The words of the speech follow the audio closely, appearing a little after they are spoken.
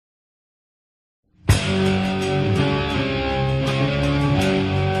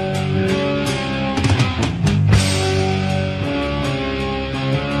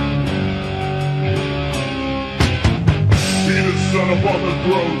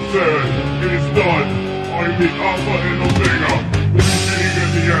said, it is done. I am the Alpha and Omega, the beginning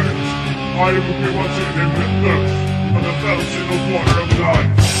and the end. I am who came unto him with thirst, and the fountain of water of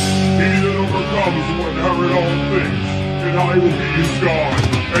life. He that overcomes will inherit all things, and I will be his God,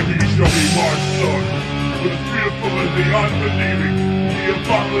 and he shall be my son. For the fearful and the unbelieving, the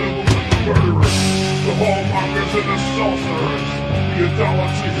abominable and the murderers, the whoremongers and the sorcerers, the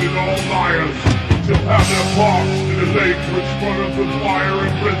idolaters and all liars, shall have their parts in the lake which burneth with fire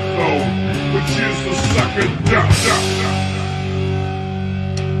and brimstone, which is the second death.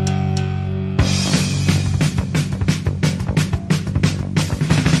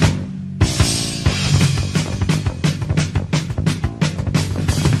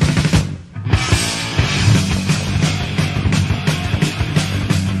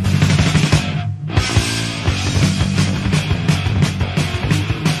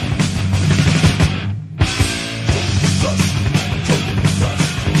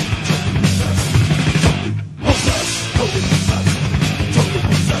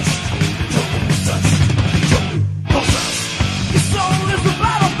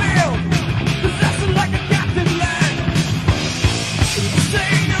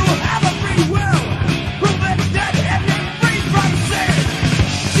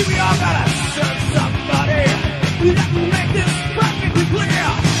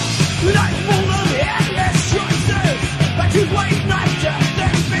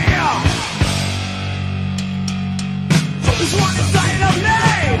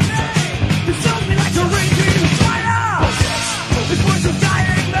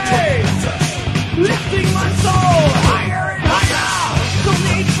 Lifting my soul higher and higher. Don't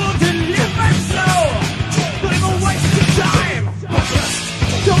need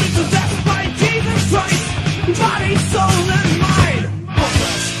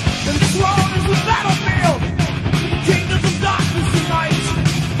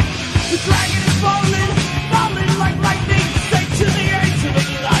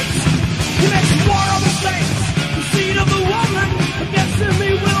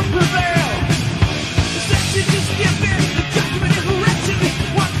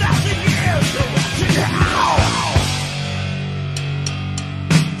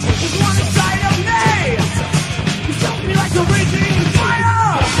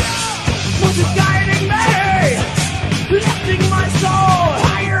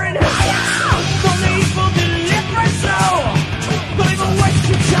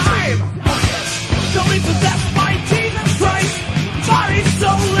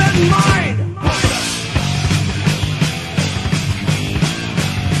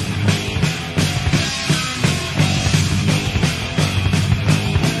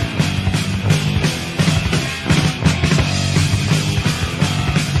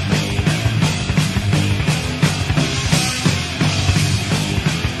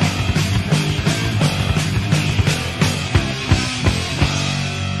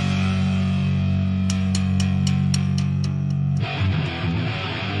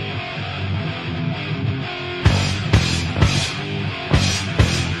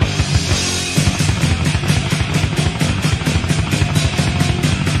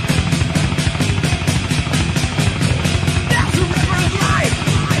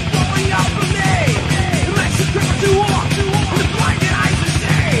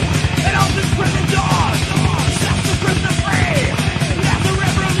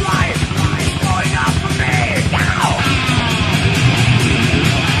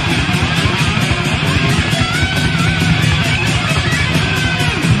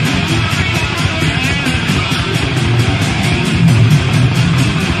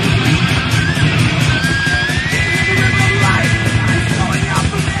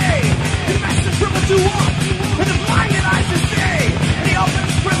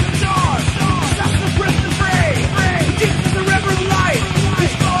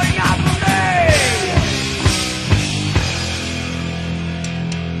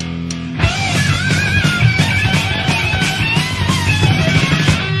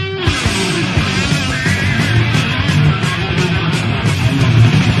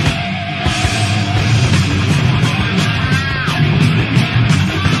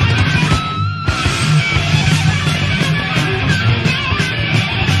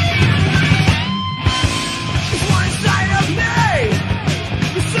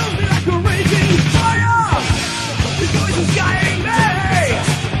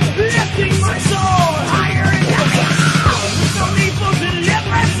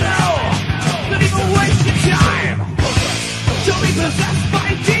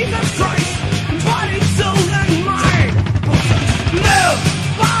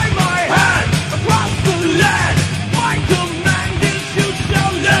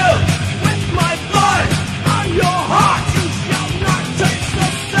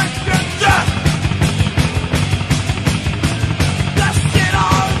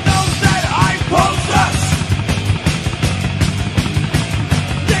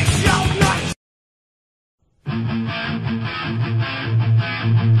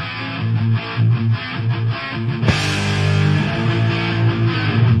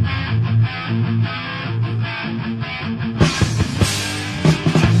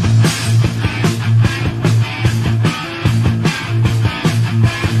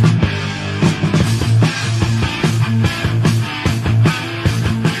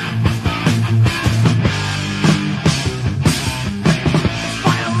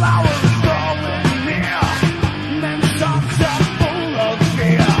Final hour is drawing near. Men's thoughts are full of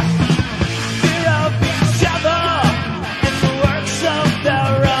fear.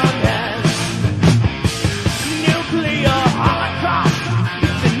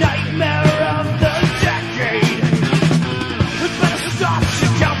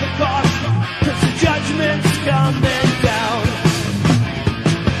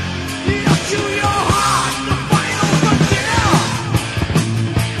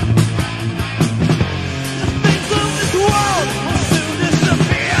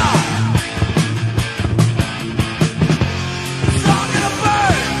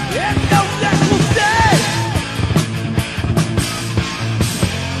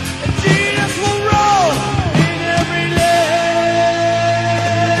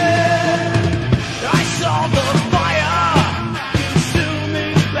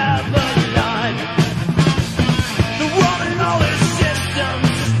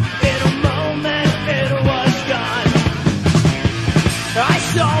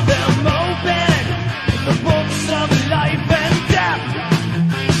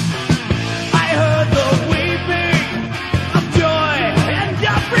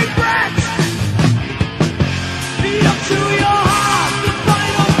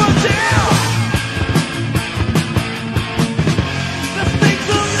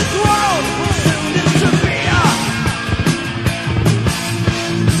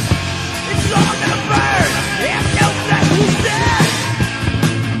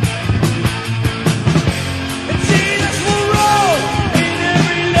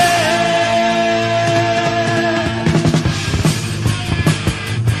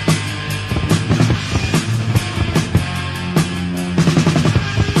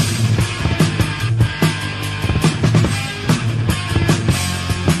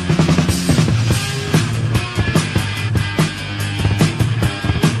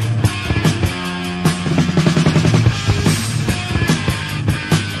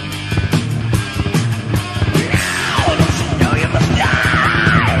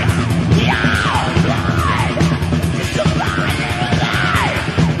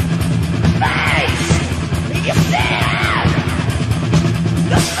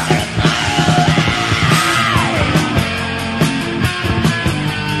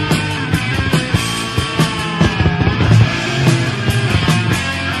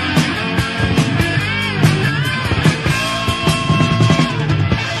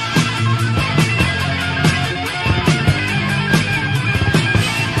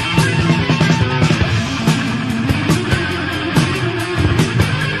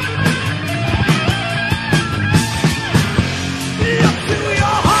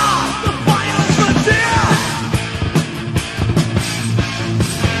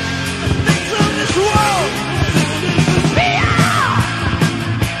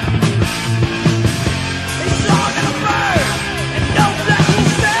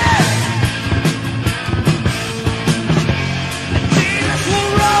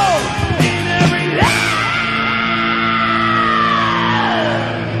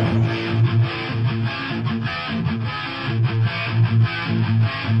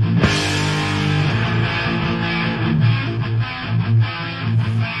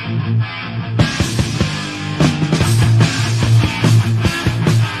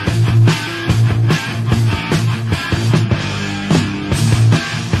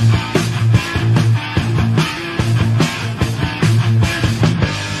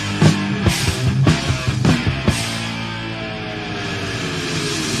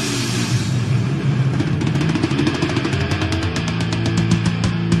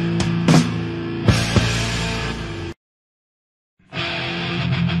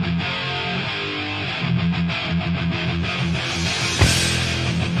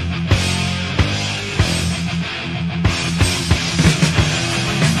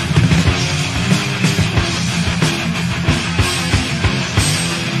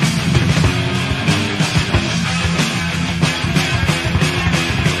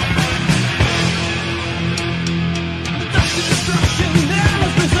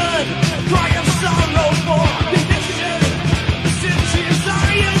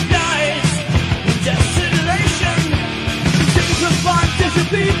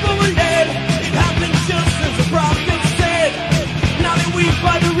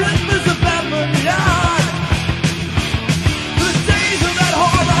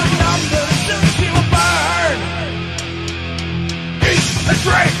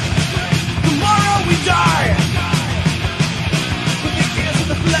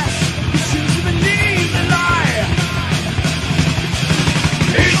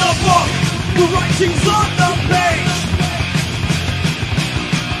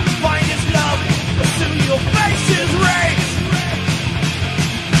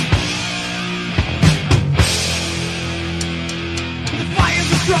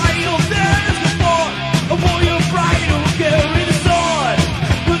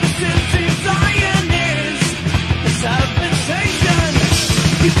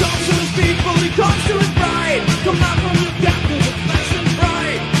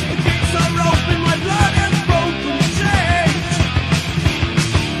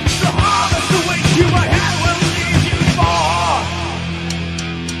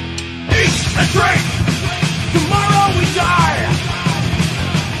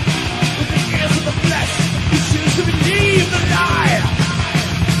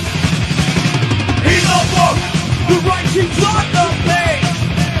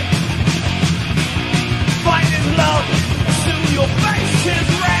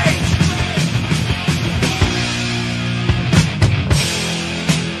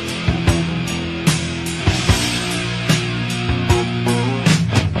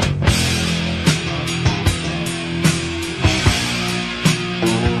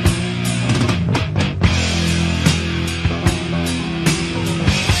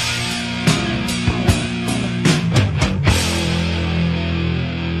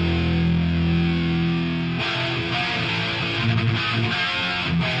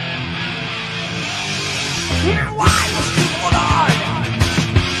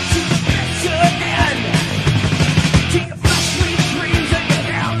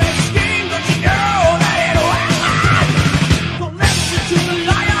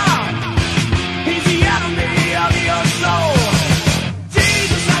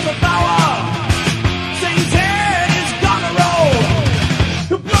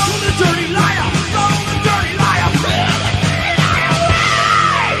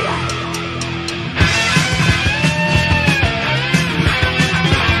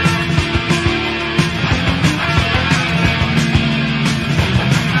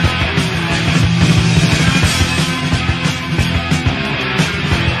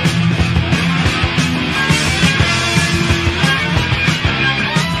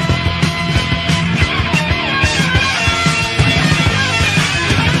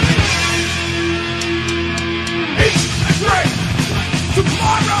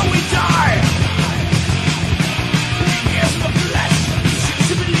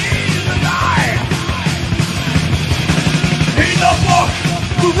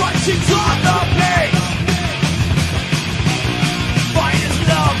 She's on the page. Find his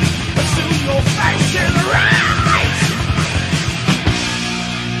love, but soon you'll face in the rain.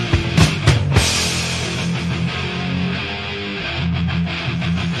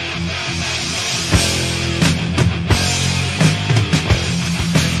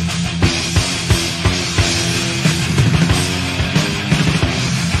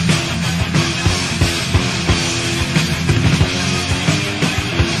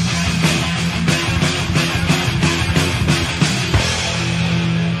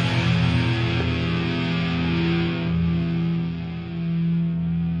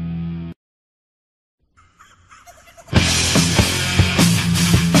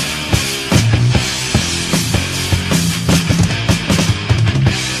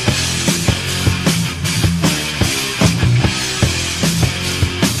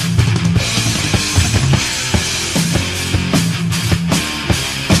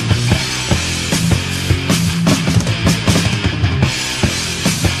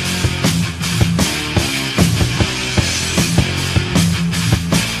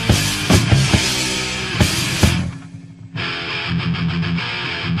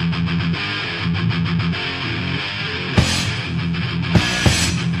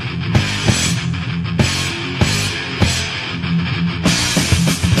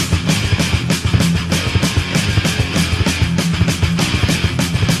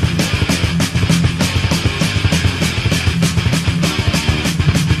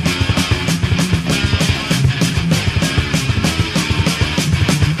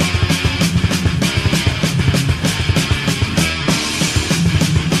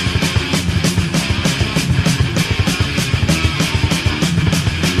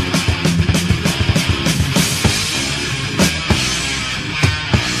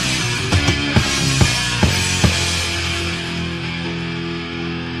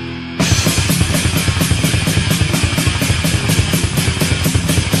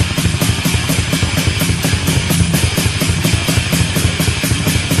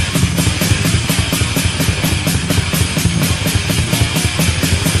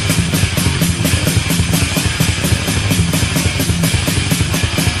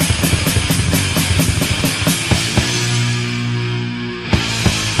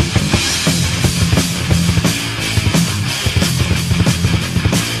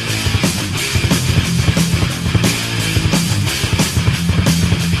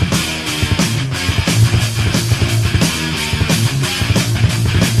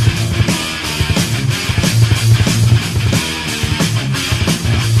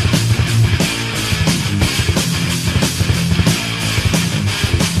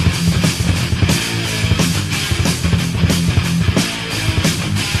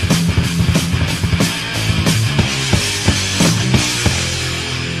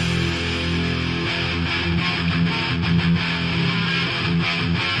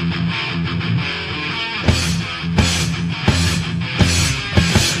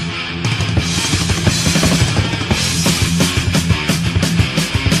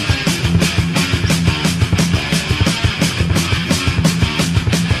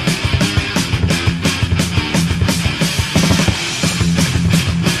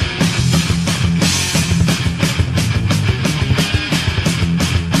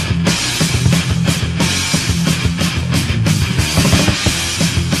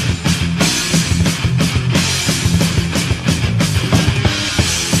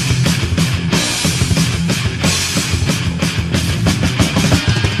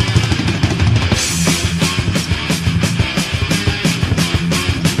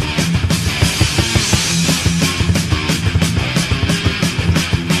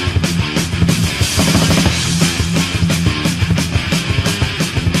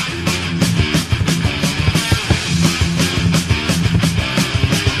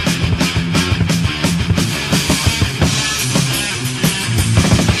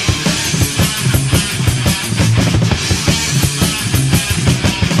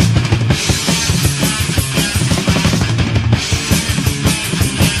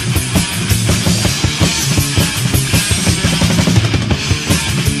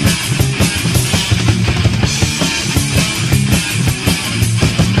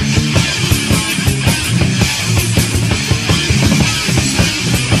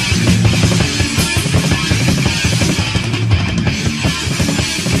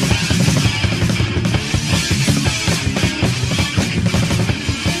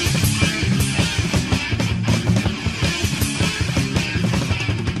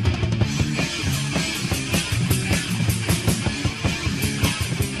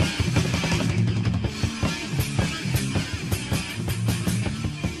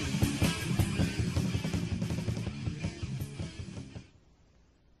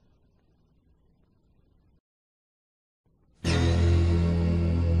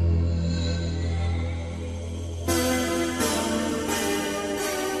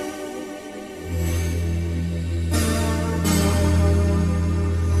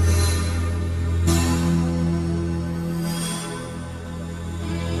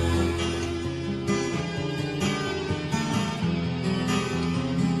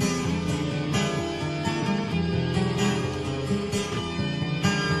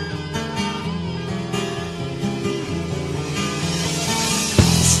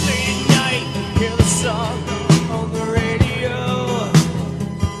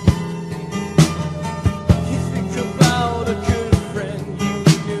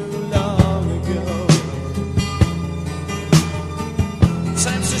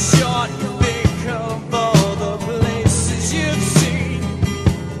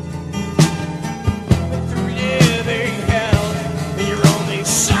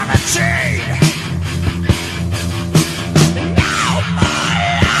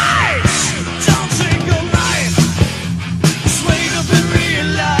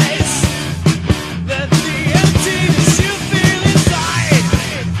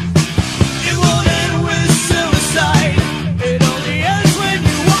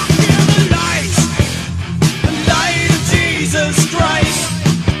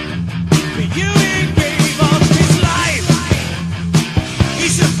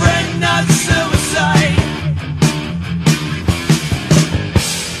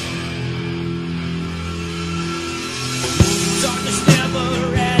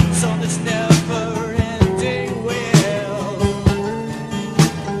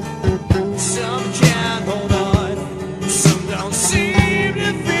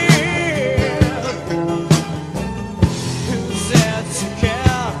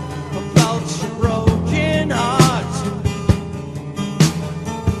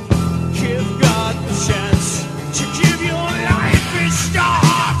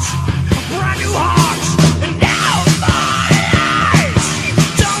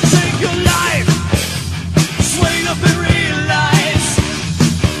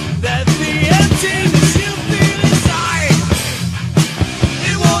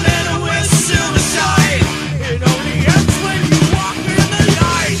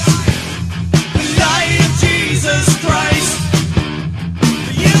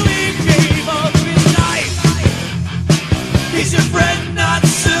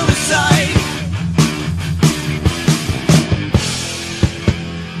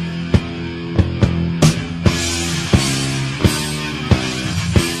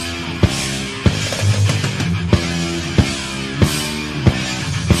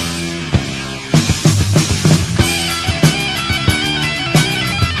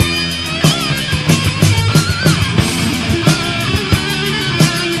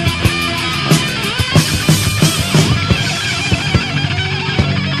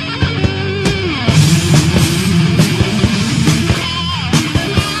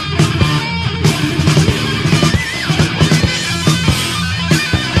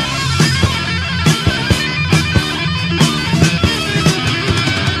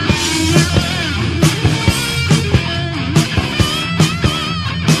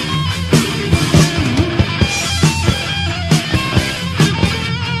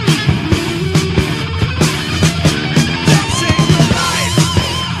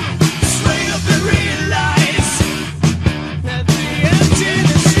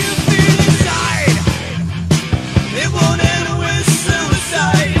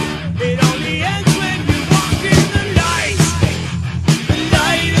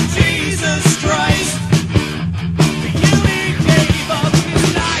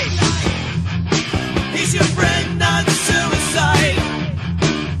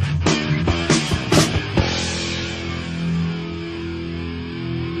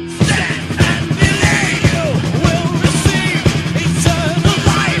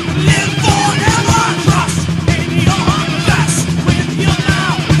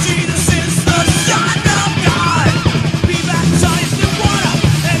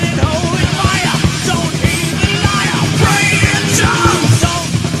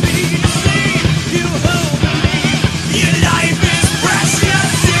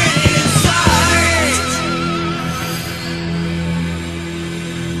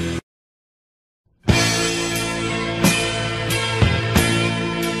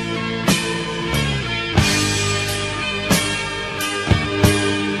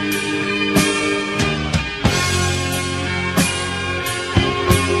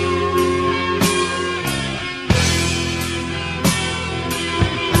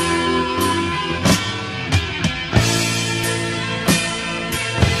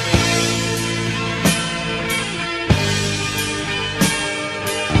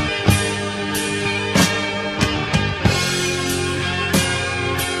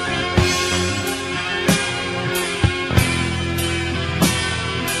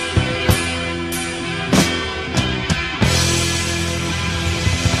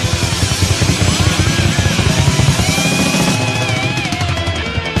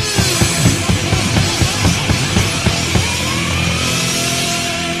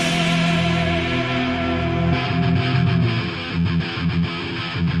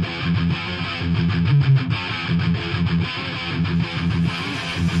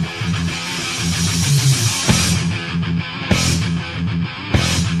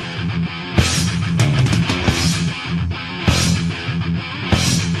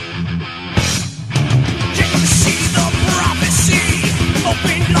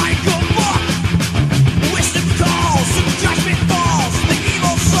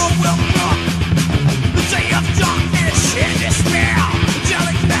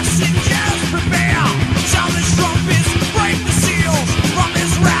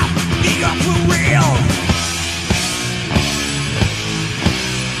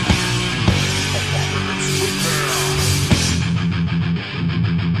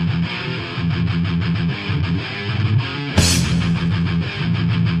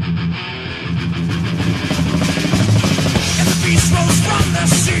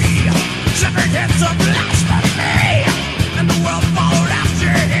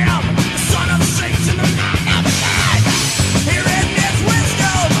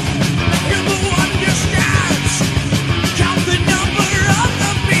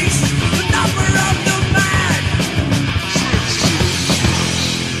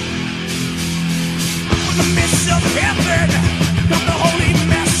 From the midst of heaven come the holy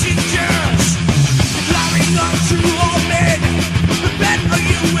messengers, declaring unto all men, repent or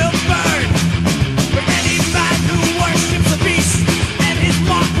you will burn. For any man who worships the beast and his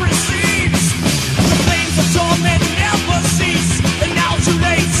mark receives, the flames of torment never cease, and now too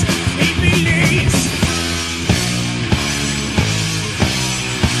late he believes.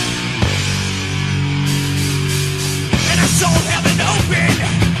 And I saw heaven open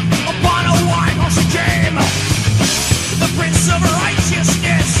upon a white horse he came. The Prince of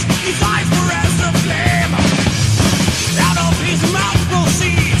Righteousness, his eyes were as a flame. Out of his mouth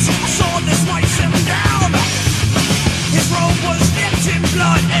proceeds a sword that smites him down. His robe was dipped in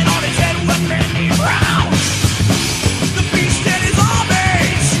blood, and on his head were many crowns. The beast and his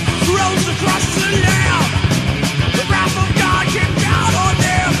armies rose across the land. The wrath of God came down on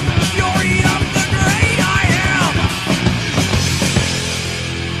them, the fury of the great I am.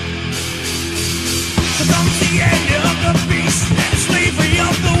 So comes the end of the beast and slavery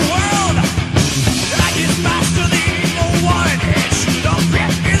of the world. Like his master, the evil one, his shoot of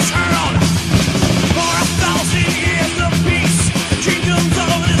death is hurled. For 1,000 years of peace, the kingdoms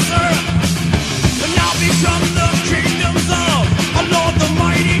of this earth will now become the kingdoms of our Lord the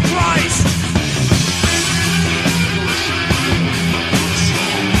mighty Christ.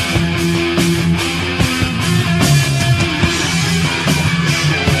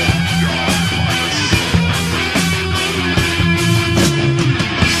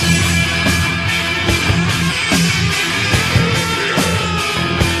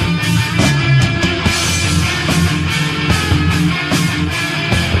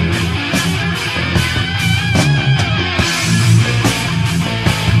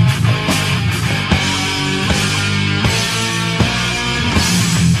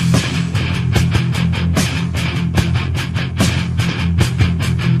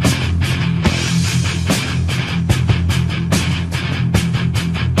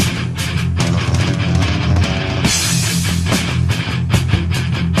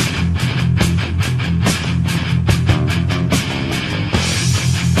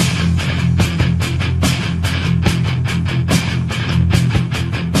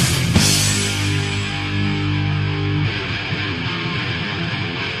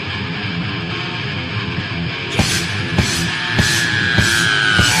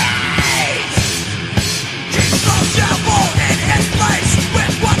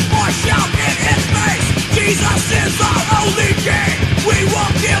 Jesus is our only King. We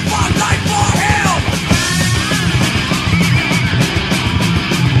will give our life for Him.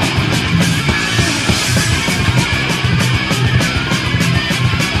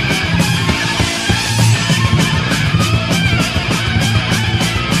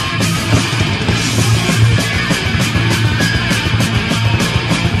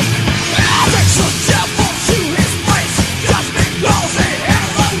 Takes the devil to his place. Judgment goes and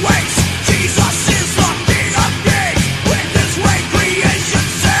hell awaits. Jesus is the King of Kings. With His way creation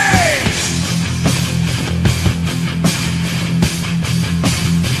sings.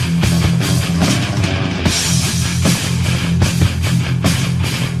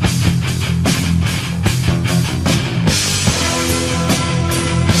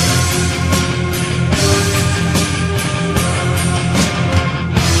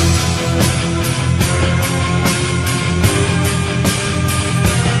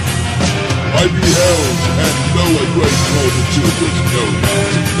 I beheld, and lo, a great multitude was known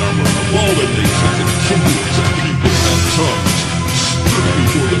to number of all the nations and kindreds and people and tongues, stood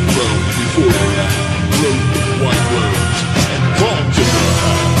before the throne and before the Lamb, robed with white robes, and palms in their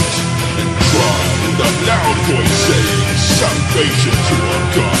hands, and cried with a loud voice, saying, Salvation to our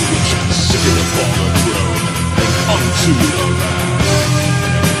God which sitteth upon the throne, and unto the Lamb.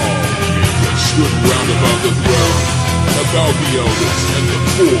 And all creatures stood round about the throne, about the elders and the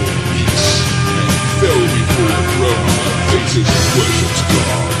four beasts, fell before the throne on their faces and worshipped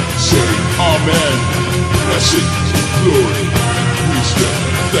God, saying, Amen. Blessings, glory, wisdom,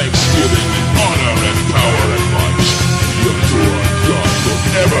 thanks